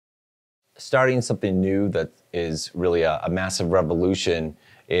starting something new that is really a massive revolution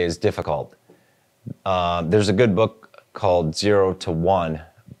is difficult. There's a good book called 0 to 1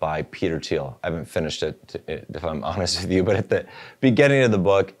 by Peter Thiel. I haven't finished it, if I'm honest with you, but at the beginning of the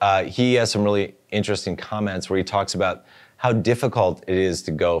book, he has some really interesting comments where he talks about how difficult it is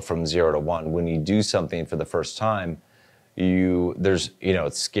to go from 0 to 1. When you do something for the first time,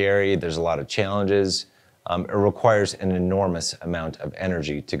 it's scary, there's a lot of challenges. It requires an enormous amount of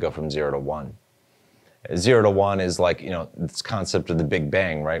energy to go from 0 to 1. 0 to 1 is like, this concept of the Big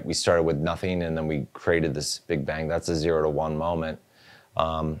Bang, right? We started with nothing and then we created this Big Bang. That's a 0 to 1 moment.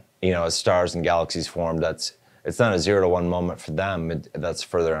 As stars and galaxies formed, it's not a 0 to 1 moment for them. That's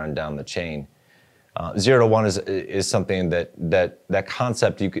further on down the chain. 0 to 1 is something that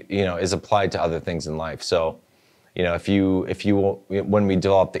concept is applied to other things in life. So, when we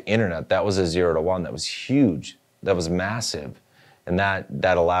developed the internet, that was a 0 to 1. That was huge. That was massive. And that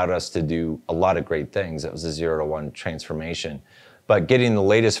allowed us to do a lot of great things. That was a 0 to 1 transformation. But getting the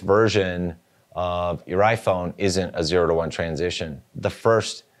latest version of your iPhone isn't a 0 to 1 transition. The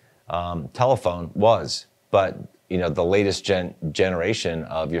first telephone was, but the latest generation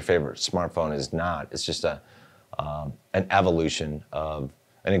of your favorite smartphone is not. It's just an evolution of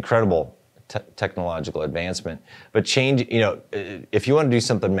an incredible technological advancement. But change, if you want to do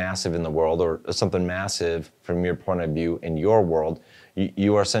something massive in the world, or something massive from your point of view in your world,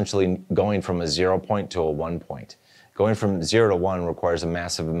 you are essentially going from a 0 point to a 1 point. Going from 0 to 1 requires a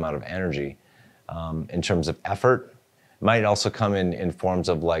massive amount of energy. In terms of effort, it might also come in forms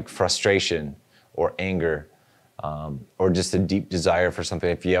of like frustration or anger, or just a deep desire for something.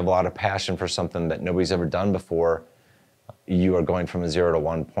 If you have a lot of passion for something that nobody's ever done before, you are going from a 0 to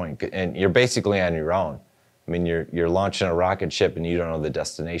 1 point, and you're basically on your own. I mean, you're launching a rocket ship and you don't know the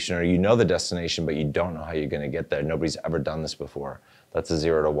destination, or you know the destination, but you don't know how you're going to get there. Nobody's ever done this before. That's a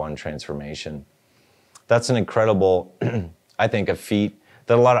 0 to 1 transformation. That's an incredible, I think, a feat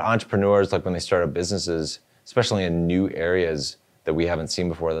that a lot of entrepreneurs, like when they start up businesses, especially in new areas that we haven't seen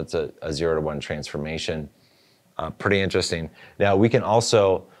before, that's a 0 to 1 transformation. Pretty interesting. Now, we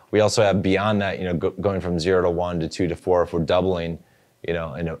also have beyond that, going from 0 to 1 to 2 to 4. If we're doubling, in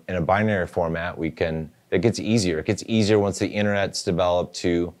a binary format, it gets easier. It gets easier once the internet's developed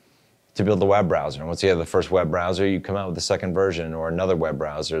to build the web browser. And once you have the first web browser, you come out with the second version or another web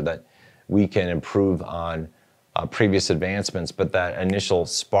browser that we can improve on previous advancements. But that initial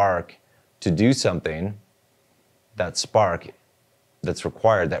spark to do something, that spark that's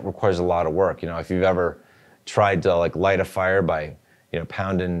required, that requires a lot of work. If you've ever tried to light a fire by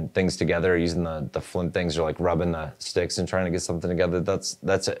pounding things together, using the flint things, or rubbing the sticks and trying to get something together, that's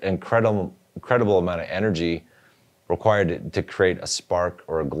an incredible amount of energy required to create a spark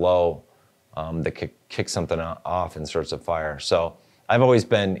or a glow that could kick something off in sorts of fire. So I've always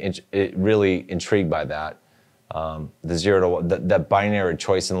been really intrigued by that. The 0 to 1, that binary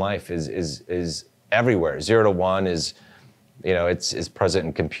choice in life is everywhere. 0 to 1 is, it's present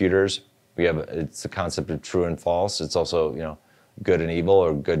in computers. It's the concept of true and false. It's also, good and evil,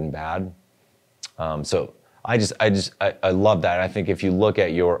 or good and bad. So I love that. I think if you look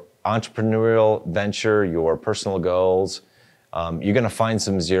at your entrepreneurial venture, your personal goals, you're going to find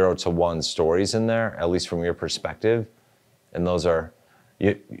some 0 to 1 stories in there, at least from your perspective, and those are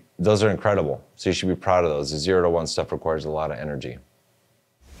incredible. So you should be proud of those. The 0 to 1 stuff requires a lot of energy.